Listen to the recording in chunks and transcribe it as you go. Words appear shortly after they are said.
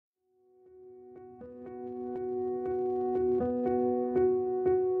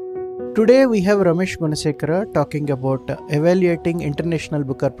Today we have Romesh Gunesekera talking about evaluating International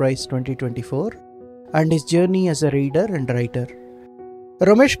Booker Prize 2024 and his journey as a reader and writer.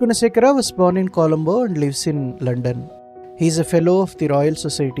 Romesh Gunesekera was born in Colombo and lives in London. He is a fellow of the Royal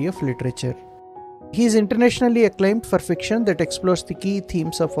Society of Literature. He is internationally acclaimed for fiction that explores the key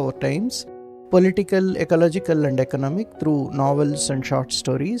themes of our times, political, ecological and economic, through novels and short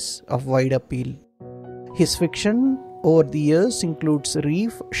stories of wide appeal. His fiction over the years includes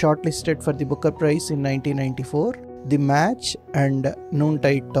Reef, shortlisted for the Booker Prize in 1994, The Match and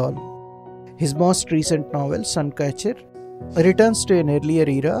Noontide Toll. His most recent novel, Suncatcher, returns to an earlier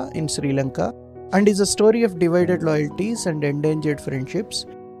era in Sri Lanka and is a story of divided loyalties and endangered friendships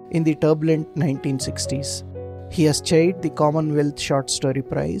in the turbulent 1960s. He has chaired the Commonwealth Short Story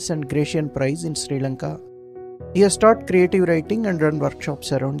Prize and Gratiaen Prize in Sri Lanka. He has taught creative writing and run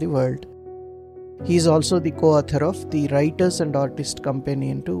workshops around the world. He is also the co-author of the Writers and Artists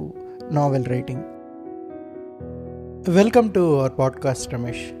Companion to Novel Writing. Welcome to our podcast,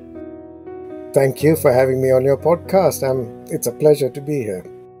 Ramesh. Thank you for having me on your podcast. It's a pleasure to be here.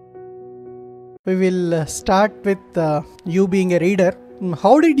 We will start with you being a reader.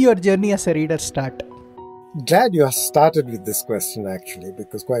 How did your journey as a reader start? Glad you started with this question, actually,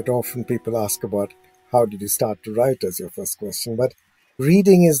 because quite often people ask about how did you start to write as your first question. But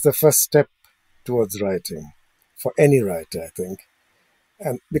reading is the first step towards writing for any writer, I think,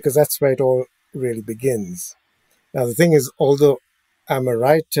 and because that's where it all really begins. Now, the thing is, although I'm a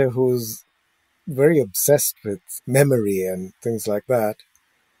writer who's very obsessed with memory and things like that,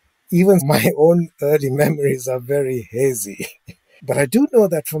 even my own early memories are very hazy. But I do know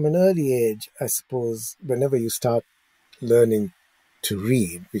that from an early age, I suppose, whenever you start learning to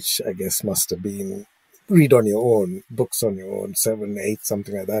read, which I guess must have been read on your own, books on your own, 7, 8,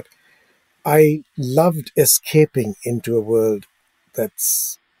 something like that, I loved escaping into a world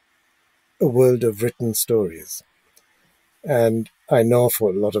that's a world of written stories. And I know for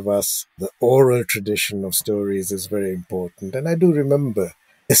a lot of us, the oral tradition of stories is very important. And I do remember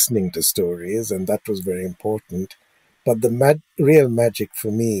listening to stories, and that was very important. But the real magic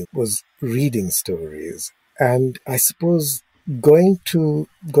for me was reading stories. And I suppose going to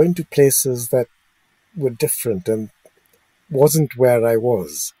places that were different and wasn't where I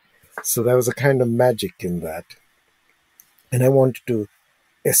was. So there was a kind of magic in that. And I wanted to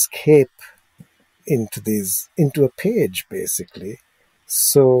escape into a page, basically.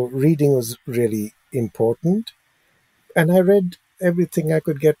 So reading was really important. And I read everything I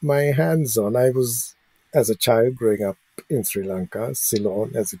could get my hands on. I was, as a child, growing up in Sri Lanka,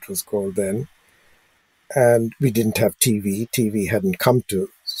 Ceylon, as it was called then. And we didn't have TV. TV hadn't come to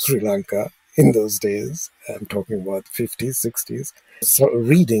Sri Lanka in those days. I'm talking about 50s, 60s. So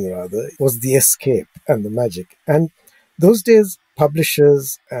reading, rather, was the escape and the magic. And those days,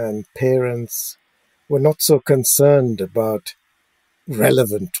 publishers and parents were not so concerned about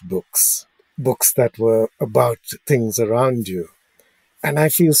relevant books that were about things around you. And I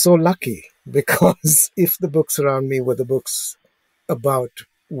feel so lucky because if the books around me were the books about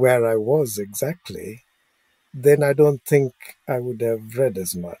where I was exactly, then I don't think I would have read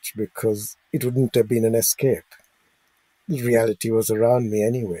as much because it wouldn't have been an escape. Reality was around me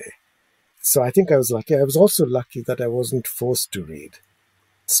anyway. So I think I was lucky. I was also lucky that I wasn't forced to read.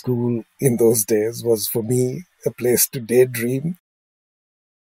 School in those days was for me a place to daydream.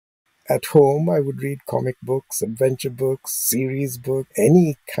 At home, I would read comic books, adventure books, series books,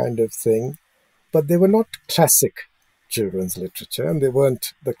 any kind of thing. But they were not classic children's literature, and they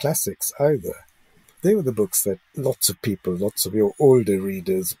weren't the classics either. They were the books that lots of people, lots of your older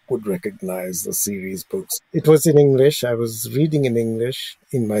readers would recognize, the series books. It was in English. I was reading in English.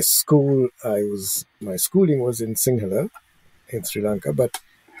 In my school, my schooling was in Sinhala in Sri Lanka, but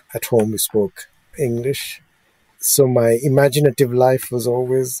at home we spoke English. So my imaginative life was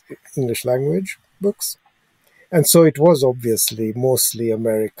always English language books. And so it was obviously mostly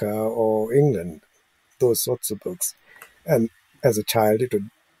America or England, those sorts of books. And as a child, it would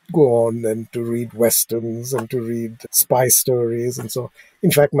go on then to read westerns and to read spy stories and so on. In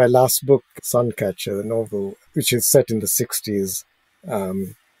fact, my last book, Suncatcher, the novel, which is set in the 60s,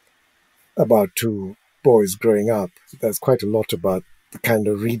 about two boys growing up, there's quite a lot about the kind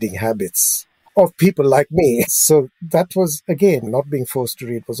of reading habits of people like me. So that was, again, not being forced to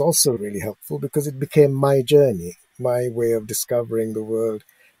read was also really helpful because it became my journey, my way of discovering the world,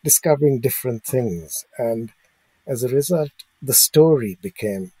 discovering different things. And as a result, the story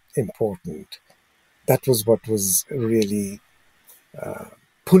became important. That was what was really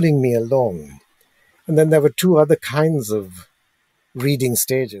pulling me along. And then there were two other kinds of reading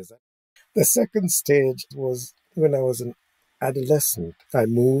stages. The second stage was when I was adolescent, I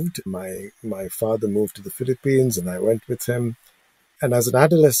moved. My father moved to the Philippines and I went with him. And as an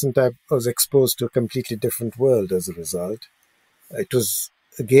adolescent, I was exposed to a completely different world as a result. It was,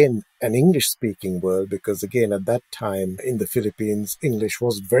 again, an English speaking world because, again, at that time in the Philippines, English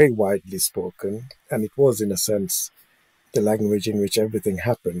was very widely spoken. And it was, in a sense, the language in which everything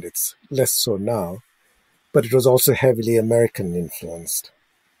happened. It's less so now. But it was also heavily American influenced,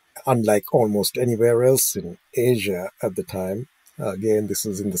 unlike almost anywhere else in Asia at the time. Again, this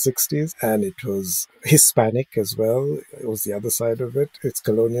was in the 60s, and it was Hispanic as well. It was the other side of it, its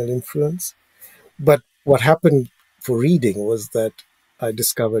colonial influence. But what happened for reading was that I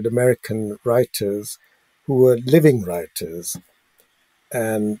discovered American writers who were living writers,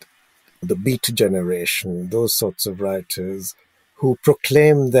 and the Beat generation, those sorts of writers who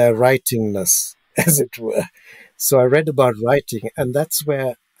proclaim their writingness, as it were. So I read about writing, and that's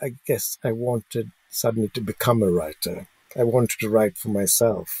where I guess I wanted suddenly to become a writer. I wanted to write for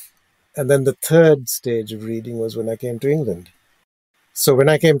myself. And then the third stage of reading was when I came to England. So when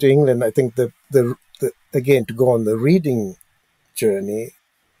I came to England, I think the again, to go on the reading journey,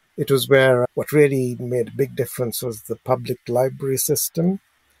 it was where what really made a big difference was the public library system,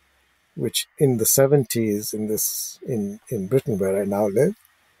 which in the 70s in Britain, where I now live,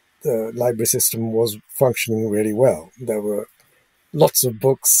 the library system was functioning really well. There were lots of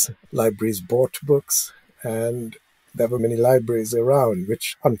books, libraries bought books, and there were many libraries around,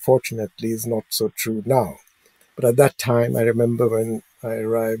 which unfortunately is not so true now. But at that time, I remember when I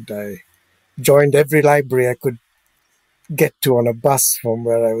arrived, I joined every library I could get to on a bus from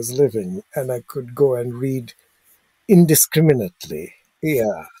where I was living, and I could go and read indiscriminately.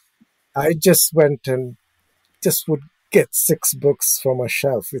 Yeah, I just went and just would get 6 books from a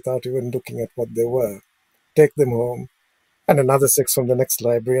shelf without even looking at what they were, take them home, and another 6 from the next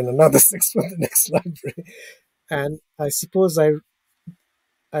library, and another 6 from the next library. And I suppose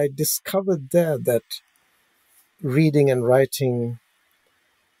I discovered there that reading and writing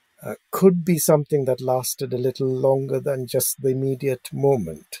could be something that lasted a little longer than just the immediate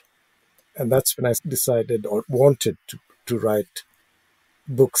moment. And that's when I decided or wanted to write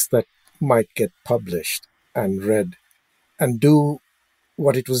books that might get published and read and do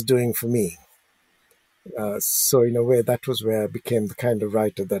what it was doing for me. So in a way, that was where I became the kind of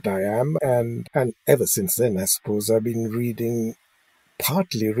writer that I am. And ever since then, I suppose I've been reading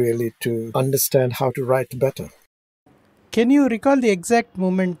partly really to understand how to write better. Can you recall the exact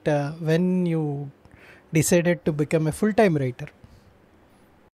moment when you decided to become a full-time writer?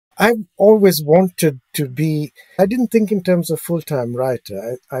 I've always wanted to be, I didn't think in terms of full-time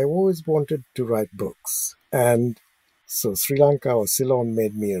writer. I always wanted to write books. And so Sri Lanka or Ceylon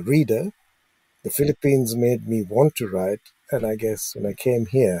made me a reader. The Philippines made me want to write. And I guess when I came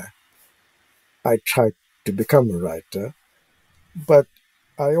here, I tried to become a writer. But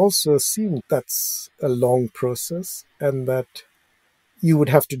I also assumed that's a long process and that you would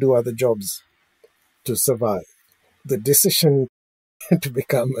have to do other jobs to survive. The decision to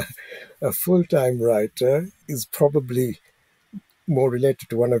become a full-time writer is probably more related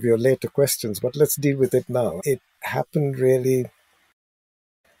to one of your later questions, but let's deal with it now. It happened really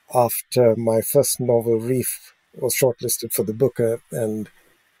after my first novel, Reef, was shortlisted for the Booker, and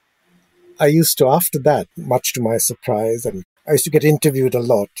I used to, after that, much to my surprise, and I used to get interviewed a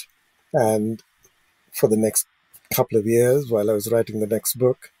lot, and for the next couple of years while I was writing the next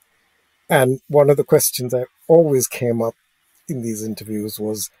book. And one of the questions that always came up in these interviews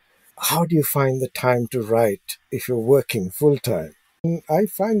was, how do you find the time to write if you're working full time? I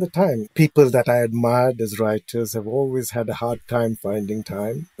find the time. People that I admired as writers have always had a hard time finding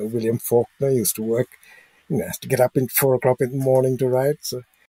time. William Faulkner used to work, has to get up at 4 o'clock in the morning to write. So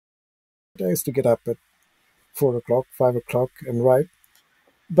I used to get up at 4 o'clock, 5 o'clock and write.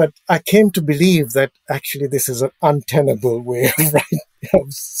 But I came to believe that actually this is an untenable way of writing, of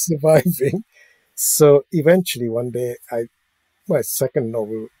surviving. So eventually one day, my second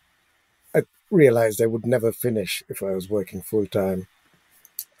novel, I realized I would never finish if I was working full time.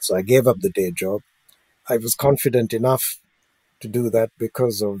 So I gave up the day job. I was confident enough to do that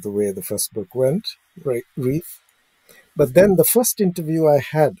because of the way the first book went, Reef. But then the first interview I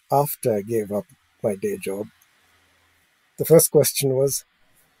had after I gave up my day job, the first question was,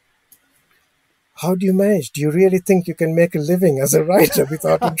 how do you manage? Do you really think you can make a living as a writer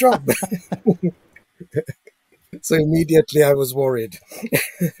without a job? So immediately I was worried.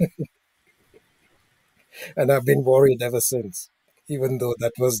 And I've been worried ever since, even though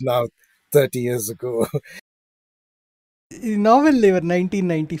that was now 30 years ago. The novel, your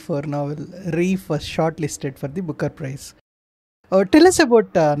 1994 novel, Reef, was shortlisted for the Booker Prize. Tell us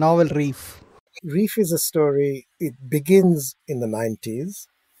about novel Reef. Reef is a story, it begins in the 90s.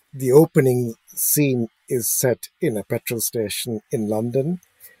 The opening scene is set in a petrol station in London.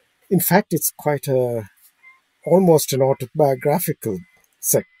 In fact, it's quite almost an autobiographical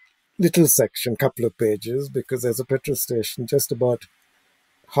little section, couple of pages, because there's a petrol station just about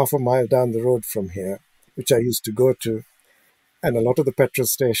half a mile down the road from here, which I used to go to. And a lot of the petrol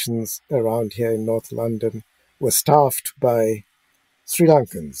stations around here in North London were staffed by Sri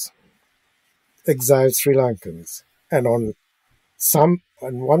Lankans, exiled Sri Lankans. And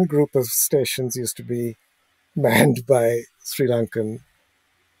one group of stations used to be manned by Sri Lankan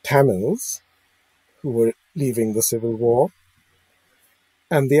Tamils who were leaving the civil war.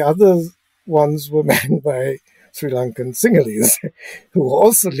 And the other ones were manned by Sri Lankan Sinhalese who were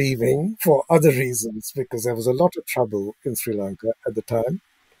also leaving for other reasons because there was a lot of trouble in Sri Lanka at the time.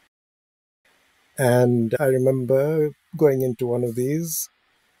 And I remember going into one of these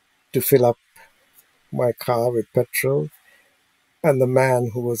to fill up my car with petrol, and the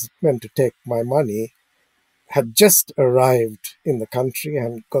man who was meant to take my money had just arrived in the country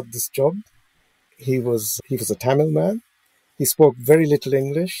and got this job. He was a Tamil man. He spoke very little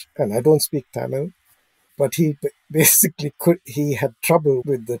English, and I don't speak Tamil, but he basically he had trouble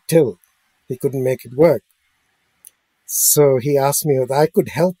with the till. He couldn't make it work. So he asked me whether I could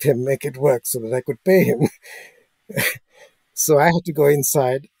help him make it work so that I could pay him. So I had to go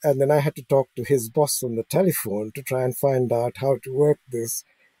inside, and then I had to talk to his boss on the telephone to try and find out how to work this,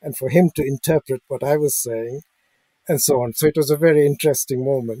 and for him to interpret what I was saying, and so on. So it was a very interesting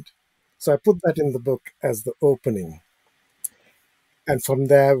moment. So I put that in the book as the opening. And from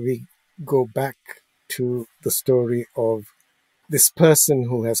there, we go back to the story of this person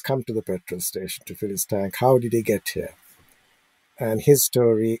who has come to the petrol station to fill his tank. How did he get here? And his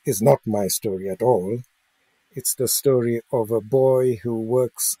story is not my story at all. It's the story of a boy who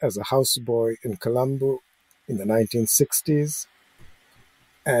works as a houseboy in Colombo in the 1960s,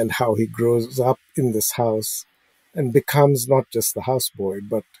 and how he grows up in this house and becomes not just the houseboy,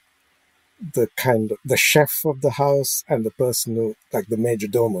 but the chef of the house and the person who, like the major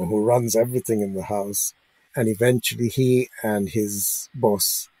domo, who runs everything in the house. And eventually he and his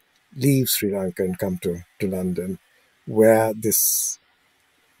boss leave Sri Lanka and come to London, where this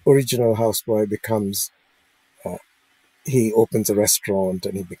original houseboy becomes he opens a restaurant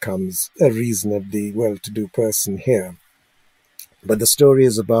and he becomes a reasonably well-to-do person here. But the story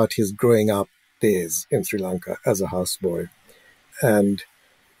is about his growing up days in Sri Lanka as a houseboy and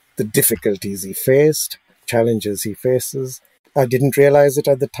the difficulties he faced, challenges he faces. I didn't realize it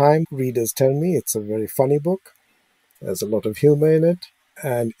at the time. Readers tell me it's a very funny book. There's a lot of humor in it.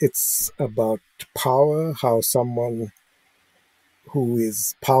 And it's about power, how someone who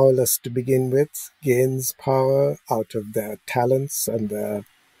is powerless to begin with gains power out of their talents and their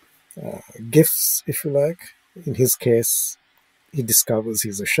gifts, if you like. In his case, he discovers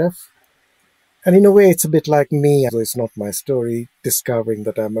he's a chef. And in a way, it's a bit like me, although it's not my story, discovering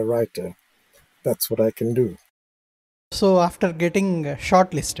that I'm a writer. That's what I can do. So, after getting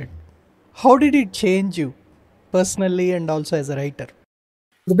shortlisted, how did it change you personally and also as a writer?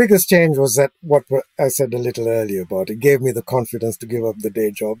 The biggest change was that what I said a little earlier about it gave me the confidence to give up the day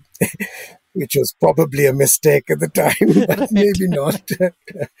job, which was probably a mistake at the time, but Right. maybe not.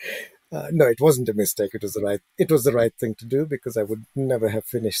 No, it wasn't a mistake. It was the right thing to do, because I would never have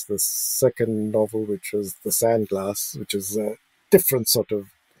finished the second novel, which was The Sandglass, which is a different sort of,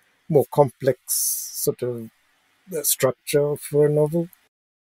 more complex sort of structure for a novel.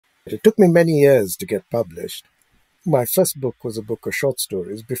 It took me many years to get published. My first book was a book of short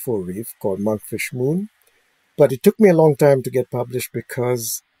stories before Reef called Monkfish Moon. But it took me a long time to get published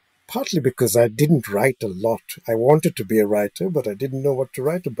partly because I didn't write a lot. I wanted to be a writer, but I didn't know what to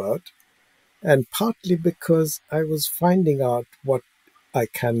write about. And partly because I was finding out what I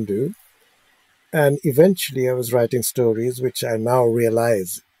can do. And eventually I was writing stories which I now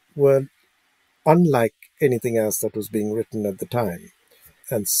realize were unlike anything else that was being written at the time.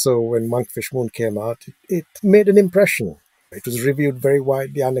 And so when Monkfish Moon came out, it made an impression. It was reviewed very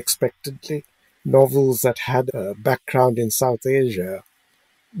widely, unexpectedly. Novels that had a background in South Asia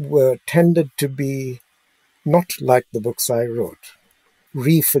tended to be not like the books I wrote.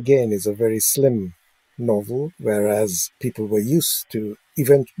 Reef, again, is a very slim novel, whereas people were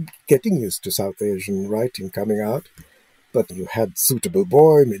even getting used to South Asian writing coming out. But you had Suitable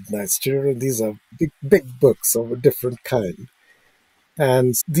Boy, Midnight's Children. These are big books of a different kind.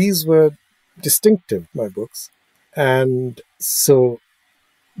 And these were distinctive, my books. And so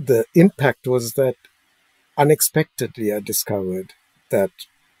the impact was that unexpectedly I discovered that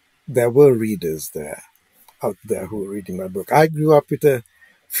there were readers out there who were reading my book. I grew up with a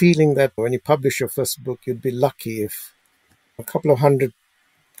feeling that when you publish your first book, you'd be lucky if a couple of hundred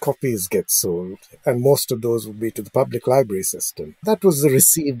copies get sold, and most of those would be to the public library system. That was the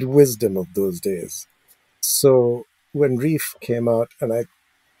received wisdom of those days. So when Reef came out, and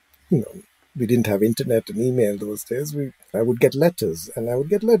we didn't have internet and email those days, I would get letters, and I would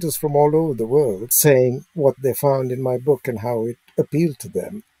get letters from all over the world saying what they found in my book and how it appealed to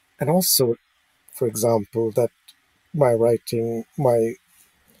them. And also, for example, that my writing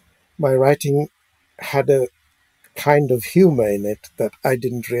had a kind of humor in it that I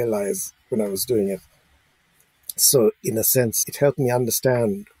didn't realize when I was doing it. So in a sense, it helped me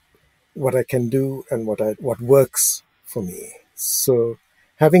understand what I can do and what works for me. So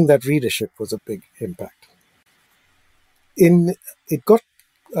having that readership was a big impact. It got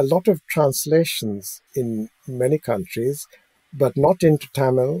a lot of translations in many countries, but not into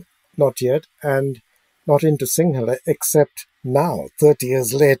Tamil, not yet, and not into Sinhala, except now, 30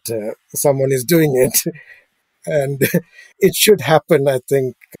 years later, someone is doing it. And it should happen, I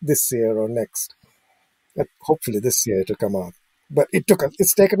think, this year or next. Hopefully this year to come out. But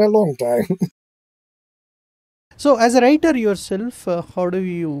it's taken a long time. So, as a writer yourself, how do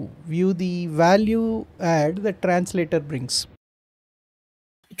you view the value add that translator brings?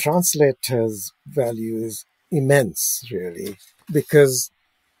 Translator's value is immense, really, because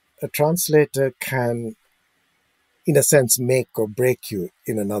a translator can, in a sense, make or break you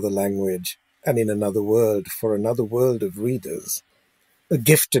in another language and in another world for another world of readers. A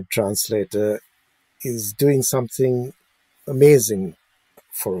gifted translator is doing something amazing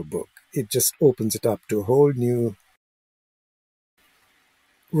for a book. It just opens it up to a whole new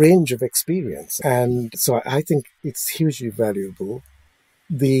range of experience. And so I think it's hugely valuable.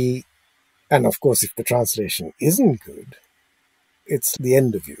 And of course, if the translation isn't good, it's the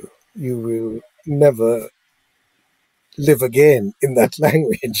end of you. You will never live again in that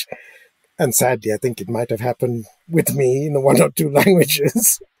language. And sadly, I think it might have happened with me in one or two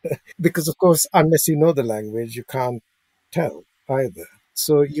languages. Because, of course, unless you know the language, you can't tell either.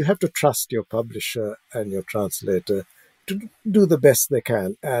 So you have to trust your publisher and your translator to do the best they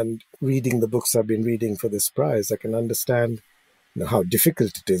can. And reading the books I've been reading for this prize, I can understand how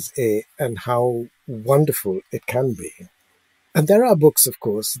difficult it is, and how wonderful it can be. And there are books, of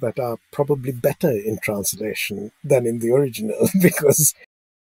course, that are probably better in translation than in the original, because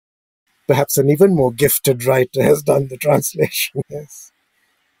perhaps an even more gifted writer has done the translation. Yes.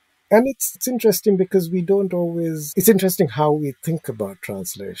 And it's interesting because it's interesting how we think about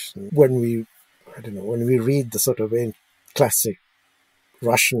translation when we read the sort of classic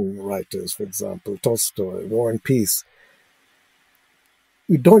Russian writers, for example, Tolstoy, War and Peace.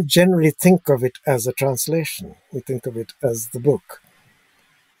 We don't generally think of it as a translation. We think of it as the book.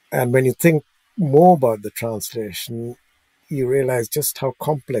 And when you think more about the translation, you realize just how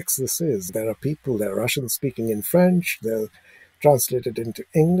complex this is. There are Russians speaking in French, they're translated into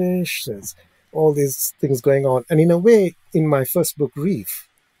English, there's all these things going on. And in a way, in my first book, Reef,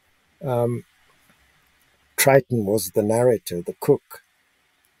 Triton was the narrator, the cook.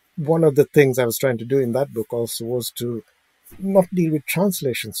 One of the things I was trying to do in that book also was to not deal with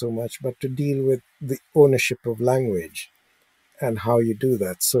translation so much, but to deal with the ownership of language and how you do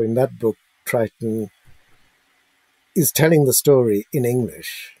that. So in that book, Triton is telling the story in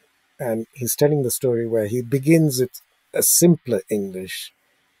English, and he's telling the story where he begins with a simpler English,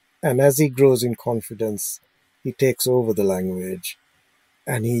 and as he grows in confidence, he takes over the language,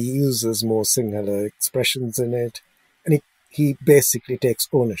 and he uses more Sinhala expressions in it, and he basically takes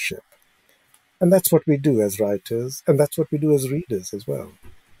ownership. And that's what we do as writers, and that's what we do as readers as well.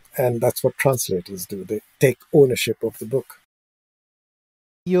 And that's what translators do. They take ownership of the book.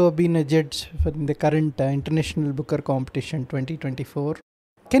 You have been a judge for the current International Booker Competition 2024.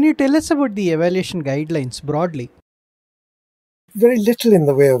 Can you tell us about the evaluation guidelines broadly? Very little in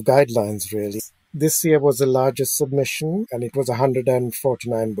the way of guidelines, really. This year was the largest submission, and it was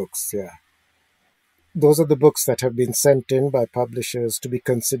 149 books, yeah. Those are the books that have been sent in by publishers to be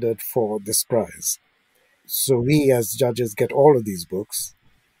considered for this prize. So we as judges get all of these books.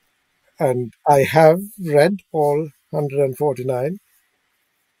 And I have read all 149.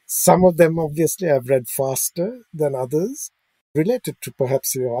 Some of them, obviously, I've read faster than others. Related to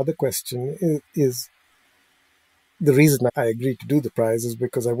perhaps your other question is the reason I agreed to do the prize is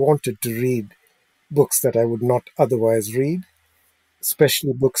because I wanted to read books that I would not otherwise read,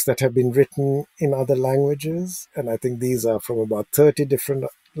 especially books that have been written in other languages. And I think these are from about 30 different,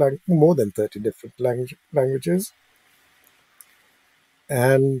 more than 30 different languages.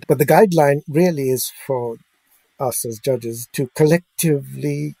 But the guideline really is for us as judges to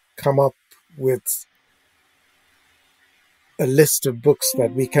collectively come up with a list of books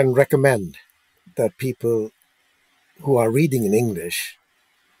that we can recommend that people who are reading in English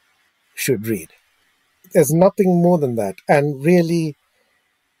should read. There's nothing more than that. And really,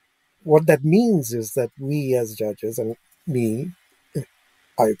 what that means is that we as judges, and me,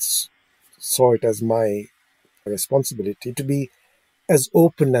 I saw it as my responsibility to be as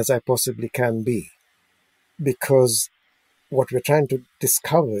open as I possibly can be, because what we're trying to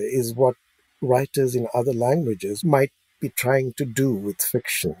discover is what writers in other languages might be trying to do with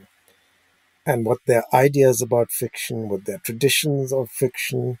fiction, and what their ideas about fiction, what their traditions of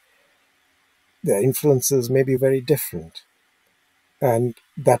fiction, their influences may be very different. And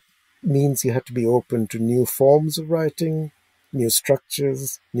that means you have to be open to new forms of writing, new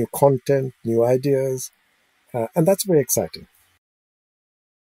structures, new content, new ideas. And that's very exciting.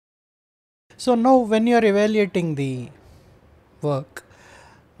 So now, when you are evaluating the work,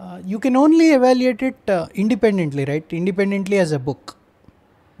 you can only evaluate it independently, right? Independently as a book,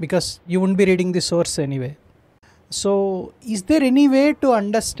 because you wouldn't be reading the source anyway. So, is there any way to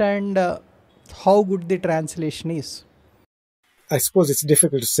understand how good the translation is? I suppose it's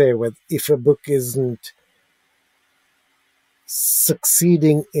difficult to say whether if a book isn't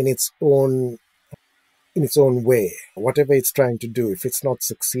succeeding in its own way, whatever it's trying to do, if it's not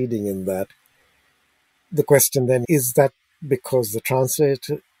succeeding in that, the question then is that because the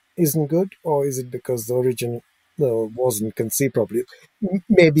translator isn't good, or is it because the original wasn't conceived properly?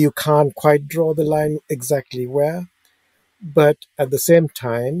 Maybe you can't quite draw the line exactly where, but at the same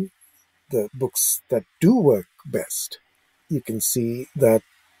time, the books that do work best, you can see that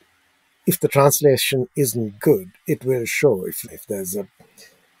if the translation isn't good, it will show. If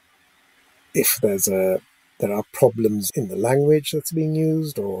there are problems in the language that's being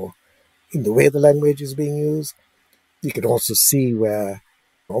used, or in the way the language is being used. You can also see where,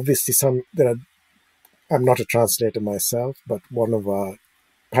 obviously, I'm not a translator myself, but one of our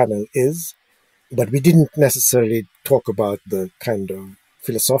panel is. But we didn't necessarily talk about the kind of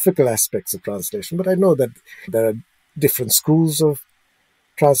philosophical aspects of translation. But I know that there are different schools of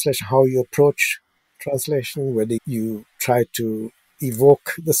translation, how you approach translation, whether you try to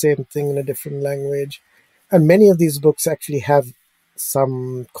evoke the same thing in a different language. And many of these books actually have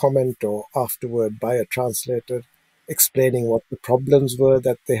some comment or afterword by a translator explaining what the problems were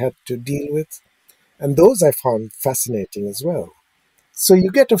that they had to deal with. And those I found fascinating as well. So you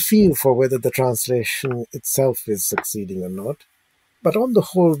get a feel for whether the translation itself is succeeding or not. But on the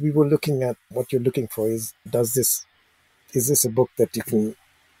whole, we were looking at what you're looking for is this a book that you can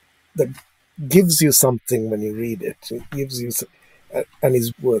that gives you something when you read it. It gives you and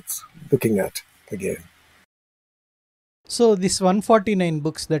is worth looking at again. So, this 149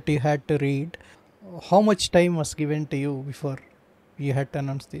 books that you had to read, how much time was given to you before you had to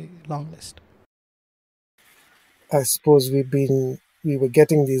announce the long list? I suppose we were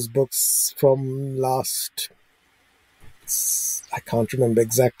getting these books from I can't remember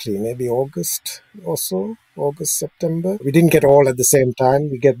exactly, maybe August or so, August, September. We didn't get all at the same time.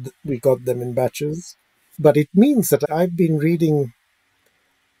 We got them in batches. But it means that I've been reading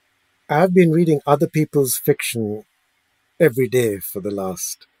other people's fiction every day for the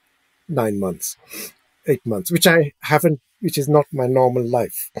last 9 months, 8 months, which is not my normal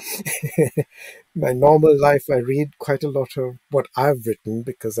life. My normal life, I read quite a lot of what I've written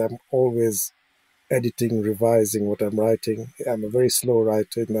because I'm always editing, revising what I'm writing. I'm a very slow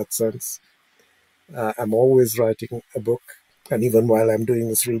writer in that sense. I'm always writing a book. And even while I'm doing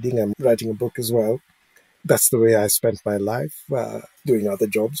this reading, I'm writing a book as well. That's the way I spent my life, doing other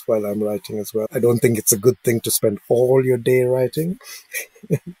jobs while I'm writing as well. I don't think it's a good thing to spend all your day writing.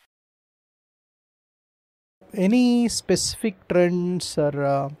 Any specific trends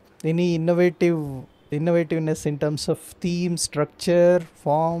or any innovativeness in terms of theme, structure,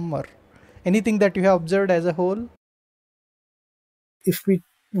 form, or anything that you have observed as a whole? If we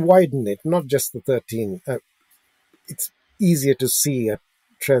widen it, not just the 13, it's easier to see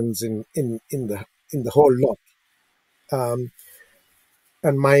trends in the whole lot. Um,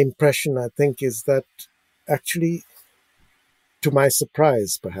 and my impression, I think, is that actually, to my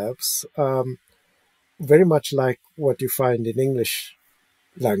surprise, perhaps, very much like what you find in English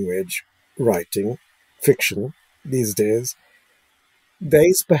language writing, fiction these days, there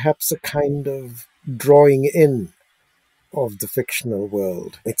is perhaps a kind of drawing in of the fictional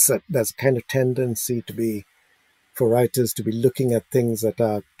world. There's a kind of tendency for writers to be looking at things that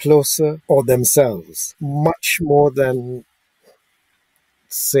are closer or themselves, much more than,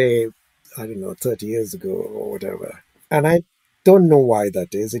 say, I don't know, 30 years ago or whatever. And I don't know why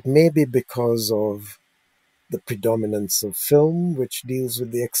that is. It may be because of the predominance of film, which deals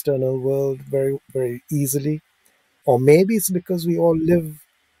with the external world very, very easily. Or maybe it's because we all live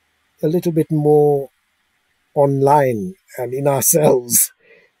a little bit more online and in ourselves,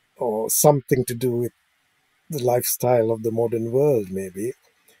 or something to do with the lifestyle of the modern world, maybe.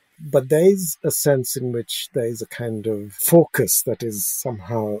 But there is a sense in which there is a kind of focus that is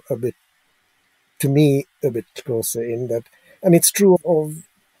somehow a bit, to me, a bit closer in that. And it's true of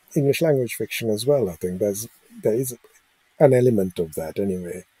English language fiction as well. I think there is an element of that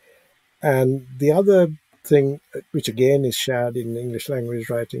anyway. And the other thing, which again is shared in English language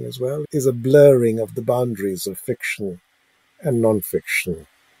writing as well, is a blurring of the boundaries of fiction and non-fiction,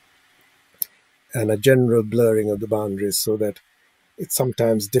 and a general blurring of the boundaries so that it's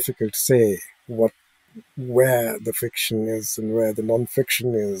sometimes difficult to say where the fiction is and where the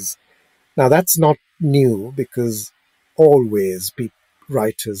non-fiction is. Now that's not new, because always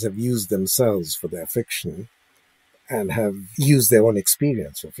writers have used themselves for their fiction and have used their own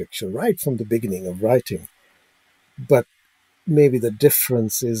experience for fiction right from the beginning of writing. But maybe the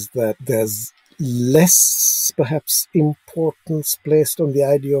difference is that there's less, perhaps, importance placed on the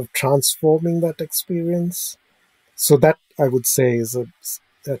idea of transforming that experience. So that, I would say, is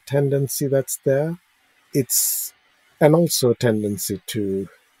a tendency that's there. It's and also a tendency to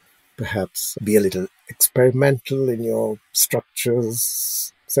perhaps be a little experimental in your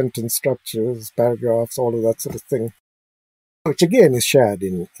structures, sentence structures, paragraphs, all of that sort of thing, which again is shared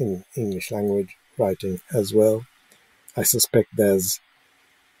in English language writing as well. I suspect there's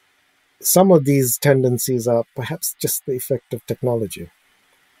some of these tendencies are perhaps just the effect of technology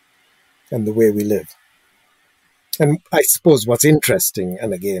and the way we live. And I suppose what's interesting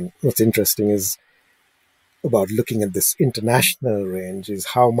is about looking at this international range is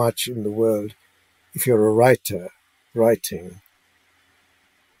how much in the world, if you're a writer writing,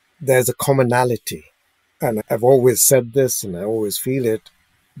 there's a commonality. And I've always said this, and I always feel it,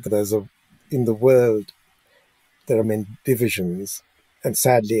 that in the world, there are many divisions, and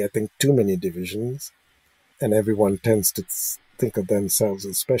sadly, I think too many divisions, and everyone tends to think of themselves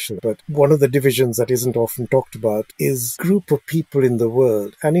as special. But one of the divisions that isn't often talked about is a group of people in the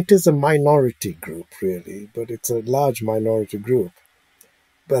world, and it is a minority group, really, but it's a large minority group.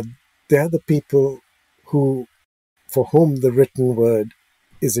 But they're the people for whom the written word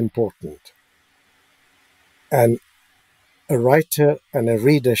is important. And a writer and a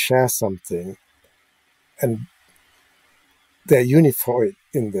reader share something, and they're unified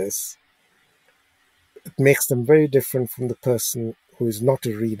in this. It makes them very different from the person who is not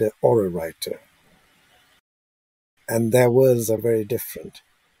a reader or a writer. And their worlds are very different.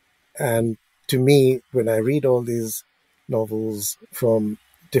 And to me, when I read all these novels from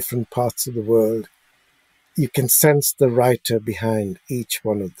different parts of the world, you can sense the writer behind each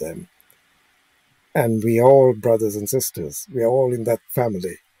one of them. And we are all brothers and sisters. We are all in that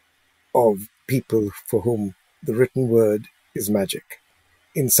family of people for whom the written word is magic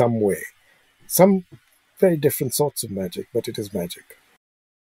in some way. Some very different sorts of magic, but it is magic.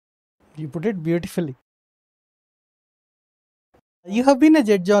 You put it beautifully. You have been a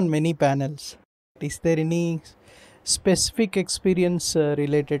judge on many panels. Is there any specific experience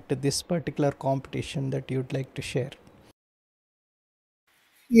related to this particular competition that you'd like to share?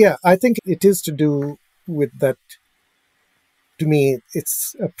 Yeah, I think it is to do with that. To me,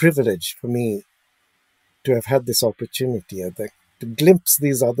 it's a privilege for me to have had this opportunity, I think, to glimpse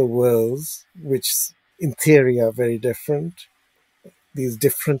these other worlds, which in theory are very different, these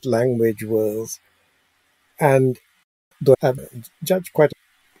different language worlds. And though I've judged quite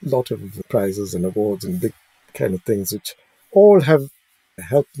a lot of prizes and awards and big kind of things, which all have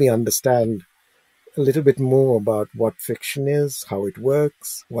helped me understand a little bit more about what fiction is, how it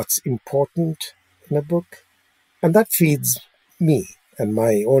works, what's important in a book. And that feeds me and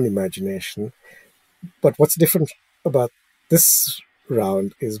my own imagination. But what's different about this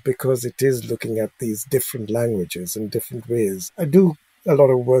round is because it is looking at these different languages in different ways. I do a lot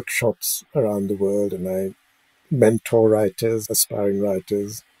of workshops around the world, and I mentor writers, aspiring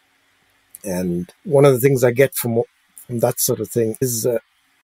writers. And one of the things I get from that sort of thing is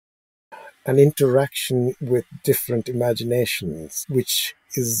an interaction with different imaginations, which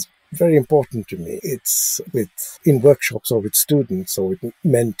is very important to me. It's in workshops or with students or with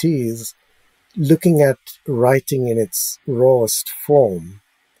mentees, looking at writing in its rawest form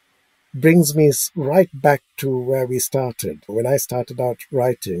brings me right back to where we started. When I started out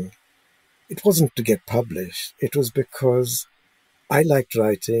writing, it wasn't to get published. It was because I liked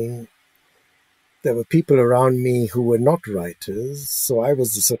writing. There were people around me who were not writers, so I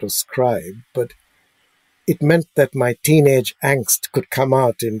was the sort of scribe, but it meant that my teenage angst could come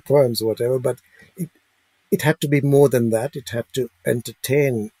out in poems or whatever, but it had to be more than that. It had to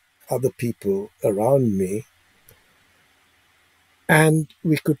entertain other people around me. And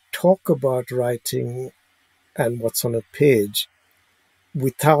we could talk about writing and what's on a page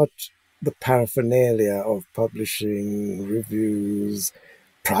without the paraphernalia of publishing, reviews,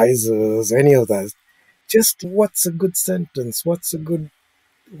 prizes, any of that. Just what's a good sentence, what's a good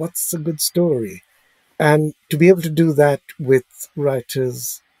story. And to be able to do that with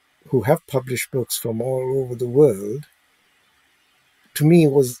writers who have published books from all over the world, to me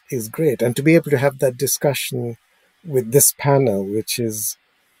is great. And to be able to have that discussion with this panel, which is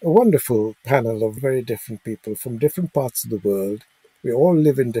a wonderful panel of very different people from different parts of the world. We all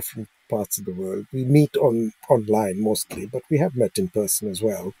live in different parts of the world. We meet online mostly, but we have met in person as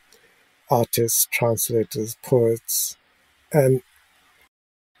well. Artists, translators, poets, and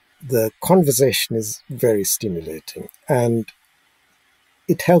the conversation is very stimulating. And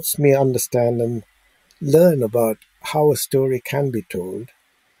it helps me understand and learn about how a story can be told,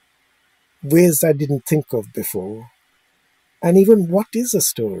 ways I didn't think of before, and even what is a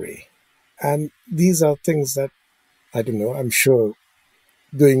story. And these are things that, I don't know, I'm sure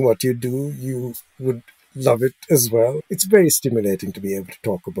doing what you do, you would love it as well. It's very stimulating to be able to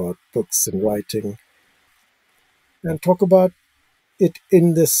talk about books and writing and talk about it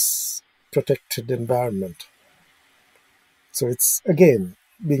in this protected environment. So it's, again,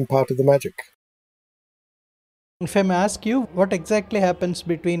 being part of the magic. If I may ask you, what exactly happens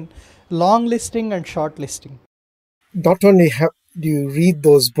between long listing and short listing? Not only do you read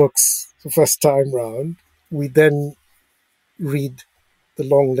those books the first time round, we then read the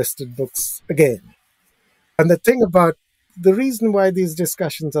long listed books again. And the thing about the reason why these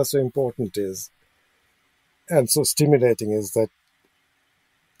discussions are so important is, and so stimulating, is that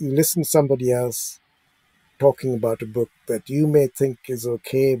you listen to somebody else talking about a book that you may think is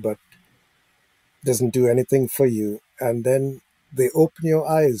okay, but doesn't do anything for you. And then they open your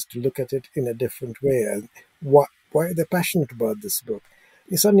eyes to look at it in a different way. And why are they passionate about this book?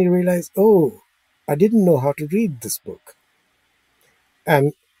 You suddenly realize, oh, I didn't know how to read this book.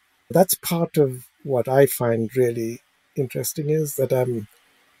 And that's part of what I find really interesting, is that I'm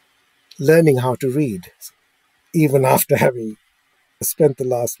learning how to read, even after having spent the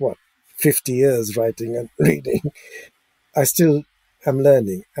last, 50 years writing and reading. I still am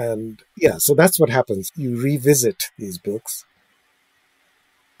learning. And yeah, so that's what happens. You revisit these books.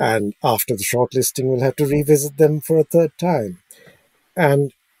 And after the shortlisting, we'll have to revisit them for a third time.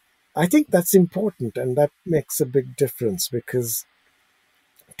 And I think that's important. And that makes a big difference, because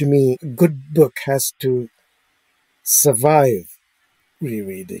to me, a good book has to survive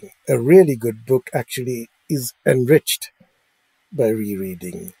rereading. A really good book actually is enriched by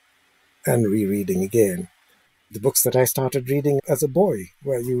rereading and rereading again. The books that I started reading as a boy,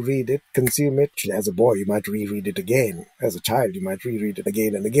 where you read it, consume it. As a boy, you might reread it again. As a child, you might reread it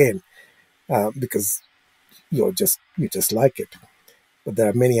again and again, because you just like it. But there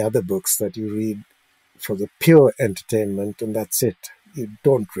are many other books that you read for the pure entertainment, and that's it. You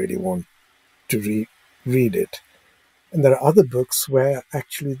don't really want to read it. And there are other books where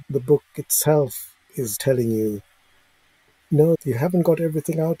actually the book itself is telling you, no, you haven't got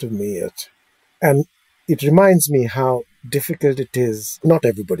everything out of me yet. And it reminds me how difficult it is. Not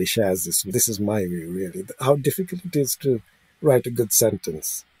everybody shares this. This is my view, really. How difficult it is to write a good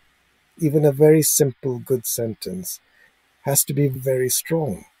sentence. Even a very simple good sentence has to be very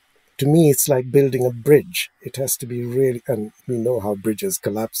strong. To me, it's like building a bridge. It has to be really, and we know how bridges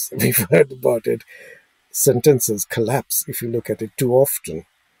collapse. We've heard about it. Sentences collapse if you look at it too often.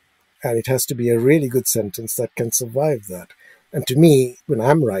 And it has to be a really good sentence that can survive that. And to me, when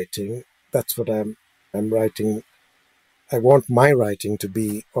I'm writing, that's what I'm writing. I want my writing to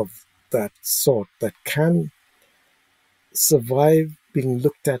be of that sort that can survive being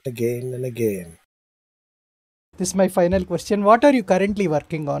looked at again and again. This is my final question. What are you currently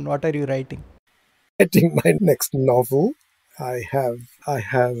working on? What are you writing? Writing my next novel. I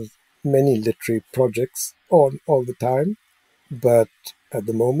have many literary projects on all the time, but at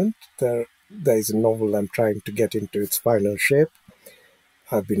the moment there is a novel I'm trying to get into its final shape.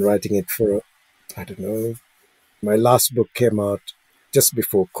 I've been writing it for, I don't know, my last book came out just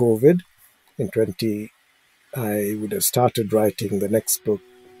before COVID in 20. I would have started writing the next book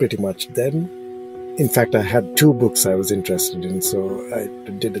pretty much then. In fact, I had two books I was interested in, so I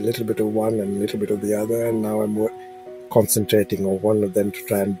did a little bit of one and a little bit of the other, and now I'm concentrating on one of them to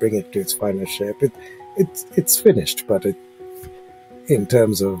try and bring it to its final shape. It's finished, but in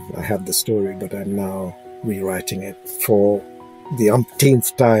terms of, I have the story, but I'm now rewriting it for the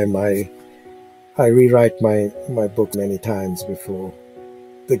umpteenth time. I rewrite my book many times before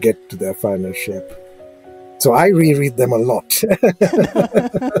they get to their final shape. So I reread them a lot.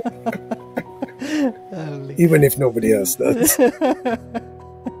 even if nobody else does.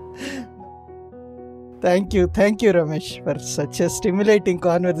 Thank you, Ramesh, for such a stimulating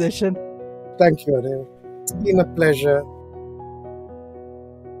conversation. Thank you, Anil. It's been a pleasure.